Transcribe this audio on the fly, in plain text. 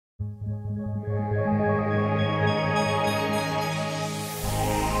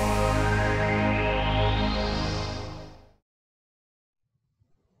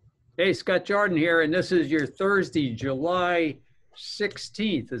Hey, Scott Jordan here, and this is your Thursday, July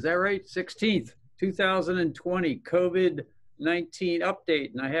 16th. Is that right? 16th, 2020, COVID-19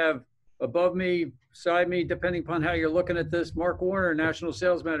 update. And I have above me, beside me, depending upon how you're looking at this, Mark Warner, National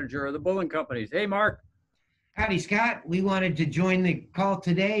Sales Manager of the Bullen Companies. Hey, Mark. Howdy, Scott. We wanted to join the call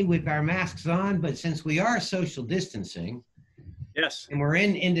today with our masks on, but since we are social distancing Yes. and we're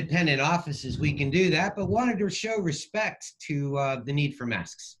in independent offices, we can do that, but wanted to show respect to the need for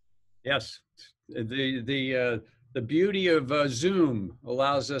masks. Yes. The beauty of Zoom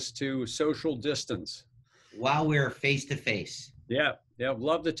allows us to social distance. While we're face to face. Yeah.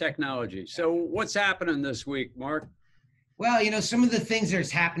 Love the technology. So what's happening this week, Mark? Well, some of the things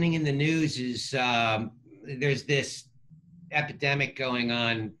that's happening in the news is there's this epidemic going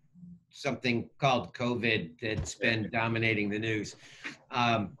on, something called COVID that's been dominating the news.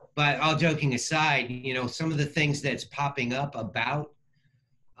 But all joking aside, some of the things that's popping up about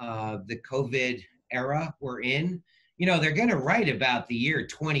the COVID era we're in, they're going to write about the year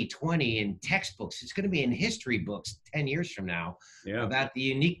 2020 in textbooks. It's going to be in history books 10 years from now about the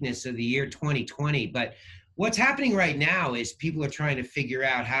uniqueness of the year 2020. But what's happening right now is people are trying to figure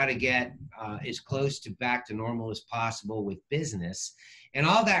out how to get as close to back to normal as possible with business. And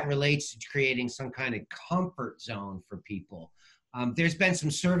all that relates to creating some kind of comfort zone for people. There's been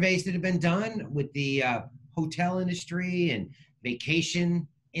some surveys that have been done with the hotel industry and vacation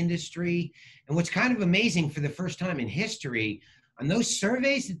industry. And what's kind of amazing, for the first time in history, on those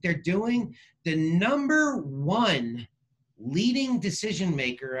surveys that they're doing, the number one leading decision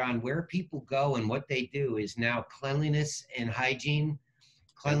maker on where people go and what they do is now cleanliness and hygiene,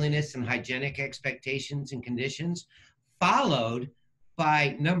 cleanliness and hygienic expectations and conditions, followed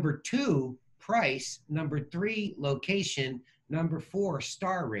by number 2, price, number 3, location, number 4,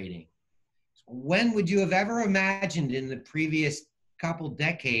 star rating. When would you have ever imagined in the previous couple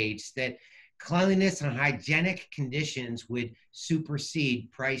decades that cleanliness and hygienic conditions would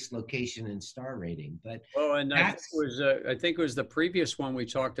supersede price, location, and star rating? But I think it was the previous one we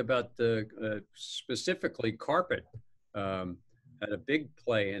talked about, the specifically carpet had a big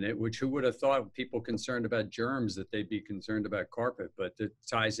play in it. Which who would have thought, people concerned about germs, that they'd be concerned about carpet? But it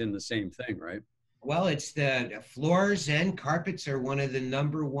ties in the same thing, right? Well, it's the floors and carpets are one of the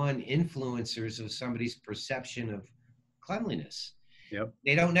number one influencers of somebody's perception of cleanliness. Yep.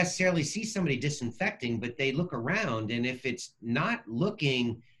 They don't necessarily see somebody disinfecting, but they look around, and if it's not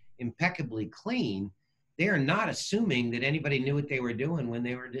looking impeccably clean, they are not assuming that anybody knew what they were doing when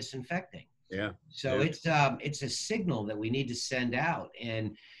they were disinfecting. Yeah. So it's a signal that we need to send out.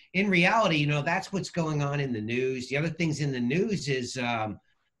 And in reality, that's what's going on in the news. The other things in the news is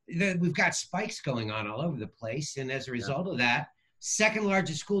we've got spikes going on all over the place. And as a result of that, second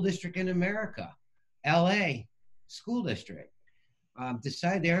largest school district in America, LA school district,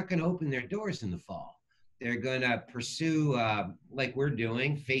 decide they aren't going to open their doors in the fall. They're going to pursue, like we're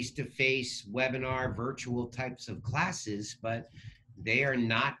doing, face-to-face, webinar, virtual types of classes, but they are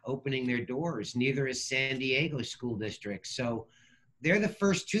not opening their doors. Neither is San Diego school district. So they're the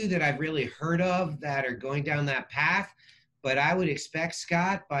first two that I've really heard of that are going down that path. But I would expect,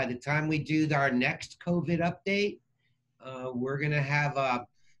 Scott, by the time we do our next COVID update, we're going to have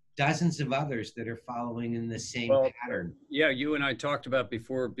dozens of others that are following in the same pattern. Yeah, you and I talked about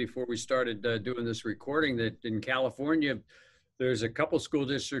before we started doing this recording that in California, there's a couple school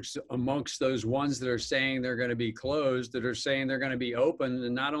districts amongst those ones that are saying they're going to be closed, that are saying they're going to be open.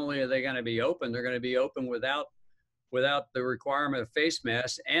 And not only are they going to be open, they're going to be open without the requirement of face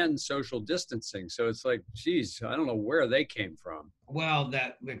masks and social distancing. So it's like, geez, I don't know where they came from. Well,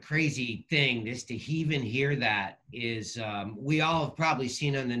 the crazy thing is to even hear that is we all have probably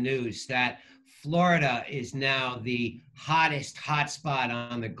seen on the news that Florida is now the hottest hotspot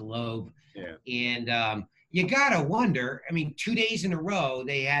on the globe. Yeah. And you got to wonder, 2 days in a row,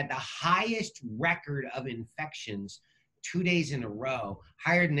 they had the highest record of infections 2 days in a row,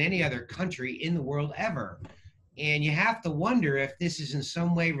 higher than any other country in the world ever. And you have to wonder if this is in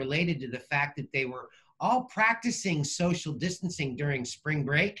some way related to the fact that they were all practicing social distancing during spring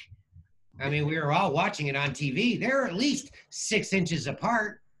break. We were all watching it on TV. They're at least 6 inches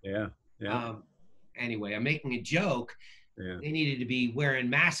apart. Yeah. Anyway, I'm making a joke. Yeah. They needed to be wearing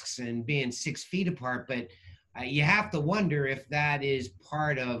masks and being 6 feet apart. But you have to wonder if that is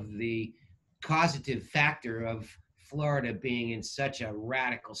part of the causative factor of Florida being in such a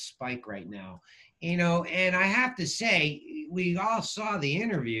radical spike right now. And I have to say, we all saw the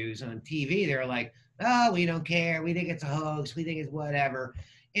interviews on TV. They're like, oh, we don't care. We think it's a hoax. We think it's whatever.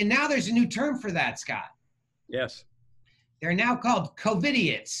 And now there's a new term for that, Scott. Yes. They're now called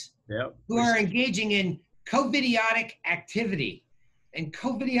Cov-idiots, Yep. who are engaging in Cov-idiotic activity. And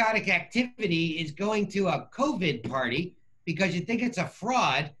Cov-idiotic activity is going to a COVID party because you think it's a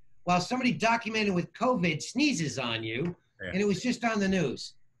fraud while somebody documented with COVID sneezes on you, Yeah. and it was just on the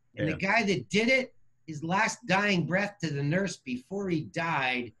news. And the guy that did it, his last dying breath to the nurse before he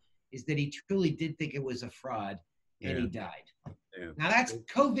died is that he truly did think it was a fraud, and he died. Now that's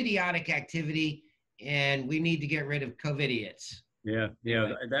Cov-idiotic activity, and we need to get rid of Cov-idiots. Yeah,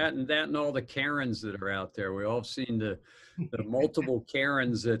 that and all the Karens that are out there. We all have seen the multiple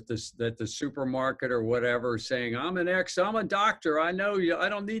Karens at the supermarket or whatever saying, I'm a doctor. I know you, I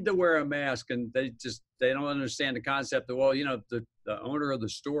don't need to wear a mask. And they don't understand the concept of, well, the owner of the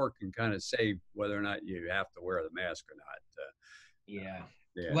store can kind of say whether or not you have to wear the mask or not. Yeah.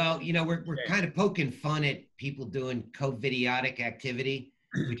 Well, we're kind of poking fun at people doing Cov-idiotic activity,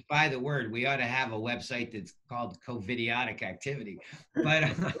 which, by the word, we ought to have a website that's called Cov-idiotic activity. But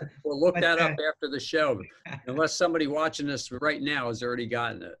we'll look that up after the show, unless somebody watching this right now has already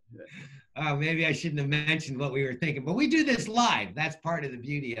gotten it. Maybe I shouldn't have mentioned what we were thinking, but we do this live. That's part of the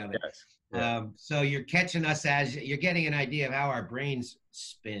beauty of it. Yes. So you're catching us as you're getting an idea of how our brains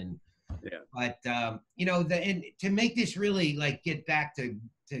spin. Yeah. But and to make this really get back to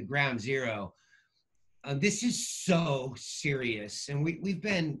ground zero. This is so serious, and we've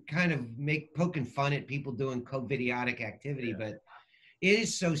been kind of poking fun at people doing Cov-idiotic activity, but it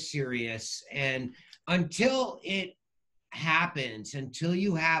is so serious. And until it happens, until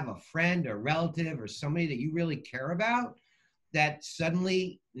you have a friend or relative or somebody that you really care about that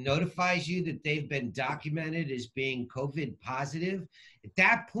suddenly notifies you that they've been documented as being COVID positive, at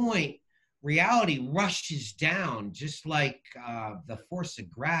that point, reality rushes down just like the force of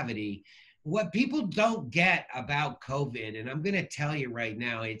gravity. What people don't get about COVID, and I'm going to tell you right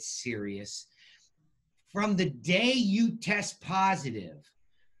now, it's serious. From the day you test positive,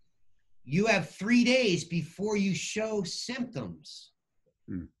 you have 3 days before you show symptoms.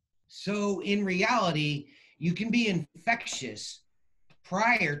 So in reality, you can be infectious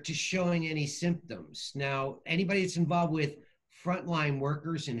prior to showing any symptoms. Now, anybody that's involved with frontline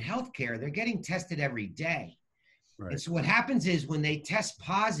workers in healthcare, they're getting tested every day. Right. And so what happens is when they test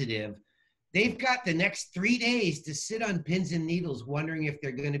positive, they've got the next 3 days to sit on pins and needles wondering if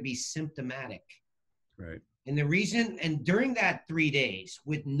they're going to be symptomatic. Right. And during that 3 days,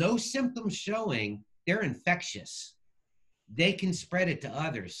 with no symptoms showing, they're infectious. They can spread it to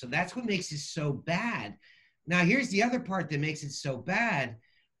others. So that's what makes it so bad. Now, here's the other part that makes it so bad.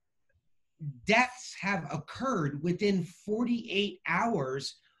 Deaths have occurred within 48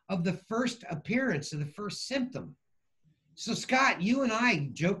 hours of the first appearance of the first symptom. So, Scott, you and I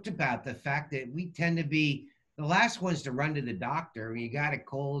joked about the fact that we tend to be the last ones to run to the doctor. When you got a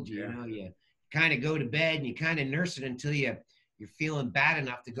cold, you kind of go to bed and you kind of nurse it until you're feeling bad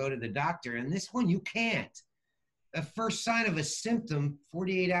enough to go to the doctor. And this one, you can't. The first sign of a symptom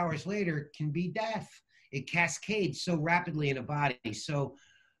 48 hours later can be death. It cascades so rapidly in a body. So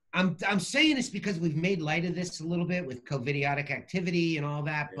I'm saying this because we've made light of this a little bit with Cov-idiotic activity and all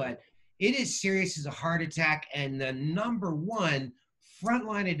that, but it is serious as a heart attack, and the number one front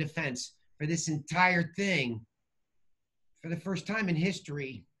line of defense for this entire thing, for the first time in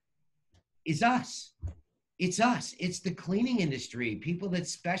history, is us. It's us. It's the cleaning industry, people that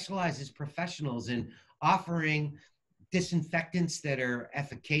specialize as professionals in offering disinfectants that are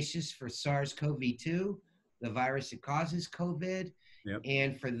efficacious for SARS-CoV-2, the virus that causes COVID,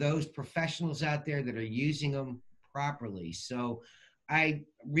 and for those professionals out there that are using them properly. So I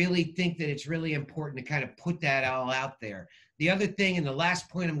really think that it's really important to kind of put that all out there. The other thing, and the last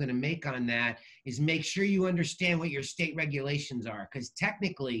point I'm going to make on that, is make sure you understand what your state regulations are. Because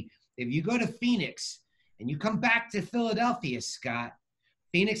technically, if you go to Phoenix and you come back to Philadelphia, Scott,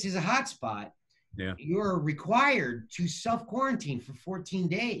 Phoenix is a hotspot. Yeah. You're required to self-quarantine for 14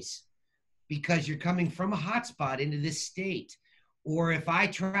 days because you're coming from a hotspot into this state. Or if I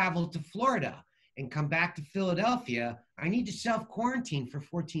travel to Florida and come back to Philadelphia, I need to self-quarantine for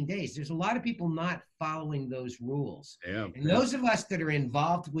 14 days. There's a lot of people not following those rules. Yeah, and those of us that are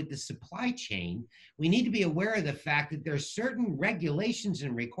involved with the supply chain, we need to be aware of the fact that there's certain regulations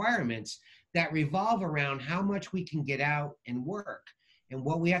and requirements that revolve around how much we can get out and work, and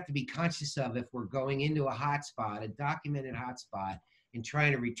what we have to be conscious of if we're going into a hotspot, a documented hotspot, and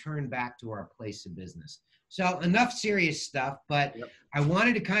trying to return back to our place of business. So enough serious stuff, but I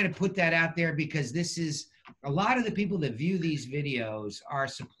wanted to kind of put that out there because this is a lot of the people that view these videos are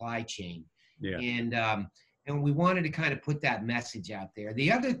supply chain. Yeah. And we wanted to kind of put that message out there. The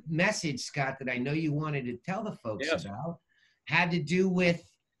other message, Scott, that I know you wanted to tell the folks about had to do with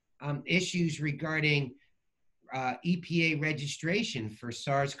issues regarding EPA registration for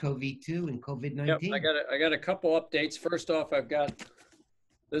SARS-CoV-2 and COVID-19. Yep, I got a couple updates. First off, I've got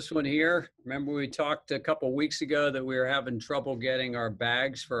This one here, remember we talked a couple weeks ago that we were having trouble getting our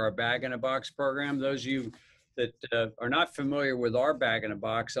bags for our bag in a box program. Those of you that are not familiar with our bag in a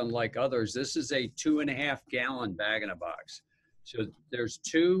box, unlike others, this is a 2.5 gallon bag in a box. So there's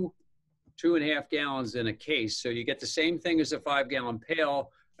 2.5 gallons in a case. So you get the same thing as a 5-gallon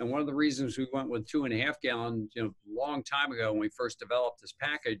pail. And one of the reasons we went with 2.5 gallon, long time ago when we first developed this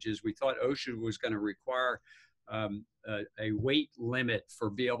package is we thought OSHA was going to require a weight limit for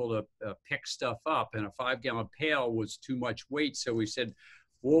be able to pick stuff up, and a 5-gallon pail was too much weight. So we said,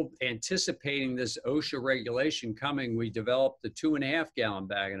 well, anticipating this OSHA regulation coming, we developed the 2.5 gallon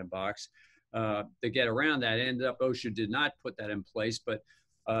bag in a box to get around that. It ended up OSHA did not put that in place, but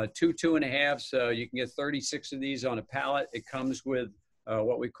 2.5, so you can get 36 of these on a pallet. It comes with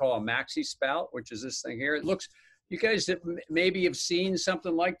what we call a maxi spout, which is this thing here. It looks, you guys maybe have seen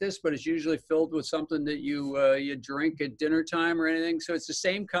something like this, but it's usually filled with something that you drink at dinner time or anything. So it's the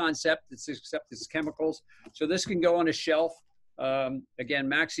same concept, except it's chemicals. So this can go on a shelf. Again,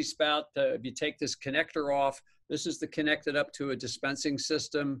 maxi spout, if you take this connector off, this is connected up to a dispensing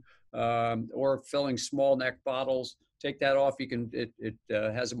system or filling small neck bottles. Take that off, it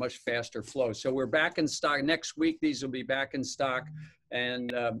has a much faster flow. So we're back in stock. Next week, these will be back in stock.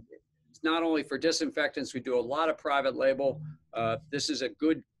 And it's not only for disinfectants, we do a lot of private label. This is a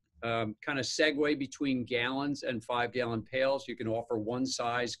good kind of segue between gallons and 5-gallon pails. You can offer one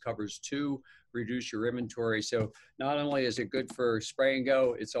size, covers two, reduce your inventory. So not only is it good for spray and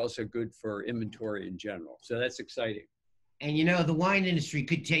go, it's also good for inventory in general. So that's exciting. And the wine industry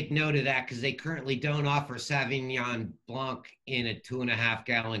could take note of that because they currently don't offer Sauvignon Blanc in a 2.5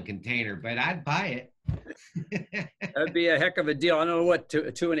 gallon container, but I'd buy it. That'd be a heck of a deal. I don't know what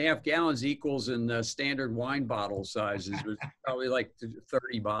 2.5 gallons equals in standard wine bottle sizes, but probably like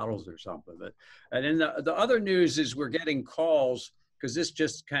 30 bottles or something. But, and then the other news is we're getting calls, because this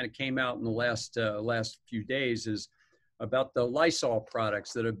just kind of came out in the last few days, is about the Lysol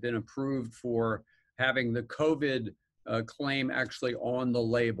products that have been approved for having the COVID claim actually on the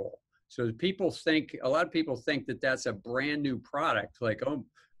label. So a lot of people think that that's a brand new product. Like, oh,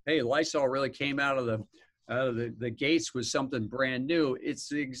 hey, Lysol really came out of the gates with something brand new. It's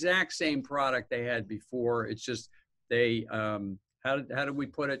the exact same product they had before. It's just they, how did we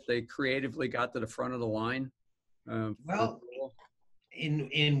put it? They creatively got to the front of the line. Well,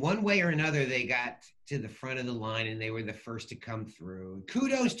 in one way or another, they got to the front of the line and they were the first to come through.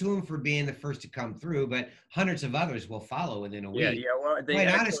 Kudos to them for being the first to come through, but hundreds of others will follow within a week. Yeah. Well, quite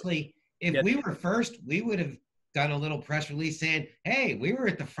honestly, if we were first, we would have done a little press release saying, hey, we were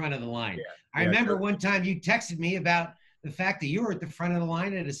at the front of the line. I remember one time you texted me about the fact that you were at the front of the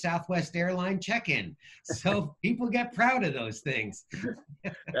line at a Southwest airline check-in. So people get proud of those things.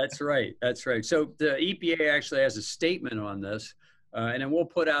 That's right. That's right. So the EPA actually has a statement on this. And then we'll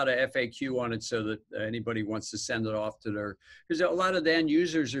put out a FAQ on it so that anybody wants to send it off to their, because a lot of the end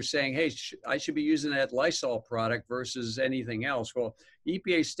users are saying, hey, I should be using that Lysol product versus anything else. Well,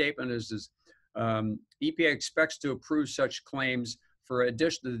 EPA statement is EPA expects to approve such claims for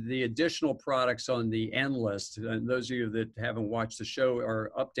the additional products on the N list. And those of you that haven't watched the show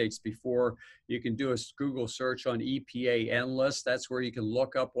or updates before, you can do a Google search on EPA N list. That's where you can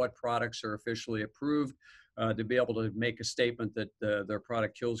look up what products are officially approved. To be able to make a statement that their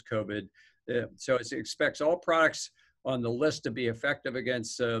product kills COVID. So it expects all products on the list to be effective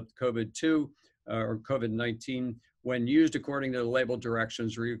against COVID-2 or COVID-19 when used according to the label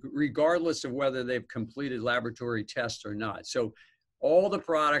directions, regardless of whether they've completed laboratory tests or not. So all the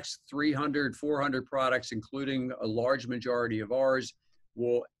products, 300, 400 products, including a large majority of ours,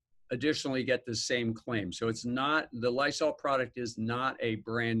 will additionally get the same claim. So it's not, the Lysol product is not a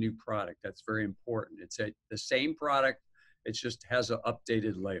brand new product. That's very important. It's the same product. It just has an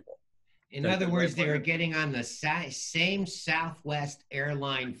updated label. In other words, they were getting on the same Southwest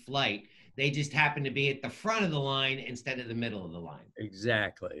airline flight. They just happened to be at the front of the line instead of the middle of the line.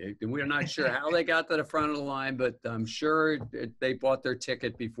 Exactly. And we're not sure how they got to the front of the line, but I'm sure they bought their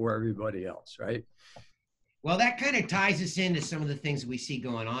ticket before everybody else, right? Well, that kind of ties us into some of the things that we see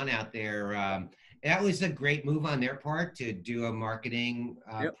going on out there. That was a great move on their part to do a marketing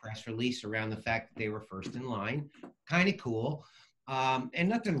press release around the fact that they were first in line. Kind of cool. And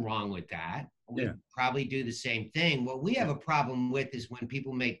nothing wrong with that. We'd probably do the same thing. What we have a problem with is when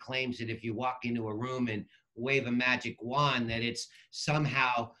people make claims that if you walk into a room and wave a magic wand, that it's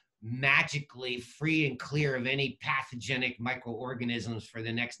somehow magically free and clear of any pathogenic microorganisms for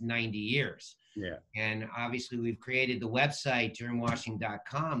the next 90 years. Yeah. And obviously we've created the website,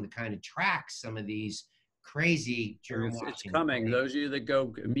 germwashing.com, to kind of track some of these crazy germ washing. It's coming. Those of you that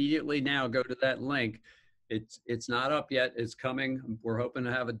go immediately now, go to that link. It's not up yet. It's coming. We're hoping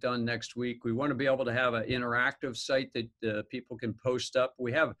to have it done next week. We want to be able to have an interactive site that people can post up.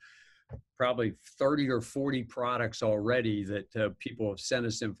 We have probably 30 or 40 products already that people have sent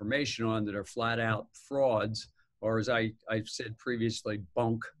us information on that are flat out frauds, or as I've said previously,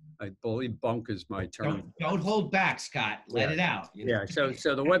 bunk. I believe bunk is my term. Don't hold back, Scott. Let it out. Yeah. So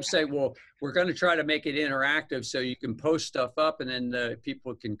the website we're going to try to make it interactive so you can post stuff up and then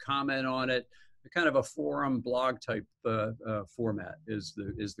people can comment on it. Kind of a forum blog type format is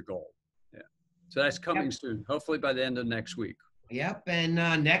the goal. Yeah. So that's coming soon, hopefully by the end of next week. Yep. And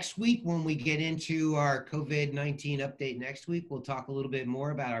next week, when we get into our COVID-19 update next week, we'll talk a little bit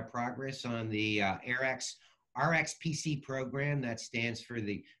more about our progress on the RxPC program. That stands for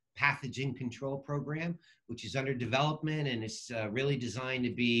the Pathogen Control Program, which is under development, and it's really designed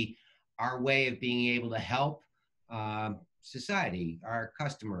to be our way of being able to help society, our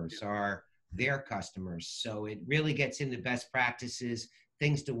customers, their customers. So it really gets into best practices,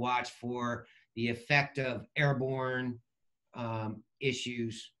 things to watch for, the effect of airborne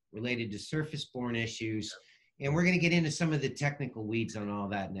issues related to surface-borne issues. And we're going to get into some of the technical weeds on all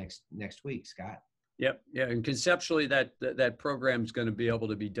that next week, Scott. Yep. Yeah. And conceptually, that program is going to be able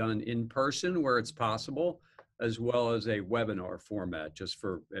to be done in person where it's possible, as well as a webinar format, just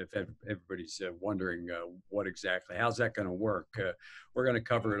for if everybody's wondering how's that going to work. We're going to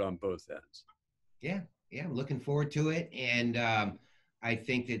cover it on both ends. Yeah. Yeah. I'm looking forward to it. And I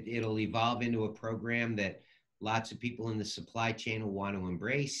think that it'll evolve into a program that lots of people in the supply chain will want to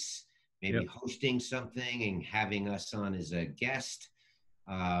embrace, maybe hosting something and having us on as a guest,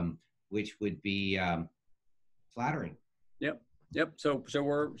 which would be flattering. Yep. So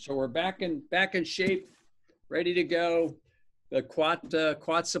we're back in shape, ready to go. The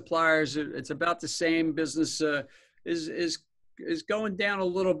quad suppliers, it's about the same. Business is going down a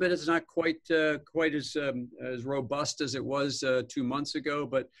little bit. It's not quite as robust as it was 2 months ago,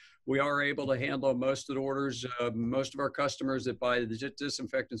 but we are able to handle most of the orders. Most of our customers that buy the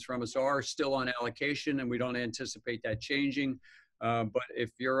disinfectants from us are still on allocation, and we don't anticipate that changing. But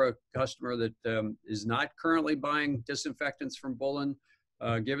if you're a customer that is not currently buying disinfectants from Bullen,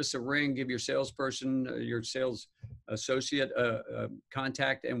 give us a ring, give your salesperson, your sales associate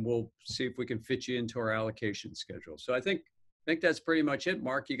contact, and we'll see if we can fit you into our allocation schedule. So I think that's pretty much it.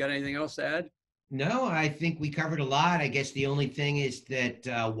 Mark, you got anything else to add? No, I think we covered a lot. I guess the only thing is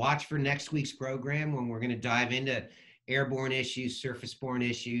that watch for next week's program when we're going to dive into airborne issues, surface-borne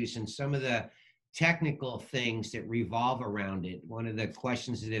issues, and some of the technical things that revolve around it. One of the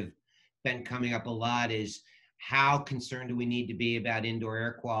questions that have been coming up a lot is how concerned do we need to be about indoor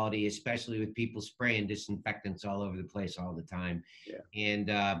air quality, especially with people spraying disinfectants all over the place all the time. Yeah.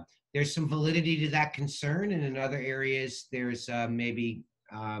 And there's some validity to that concern, and in other areas there's maybe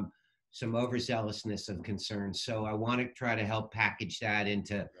some overzealousness of concern. So I want to try to help package that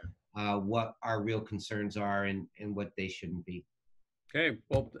into what our real concerns are and what they shouldn't be. Okay,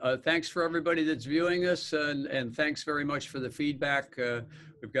 well, thanks for everybody that's viewing us, and thanks very much for the feedback.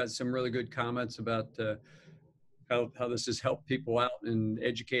 We've got some really good comments about how this has helped people out in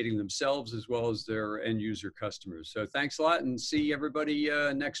educating themselves as well as their end user customers. So thanks a lot, and see everybody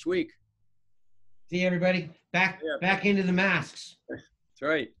next week. See everybody back into the masks. That's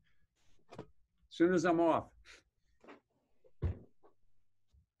right. As soon as I'm off.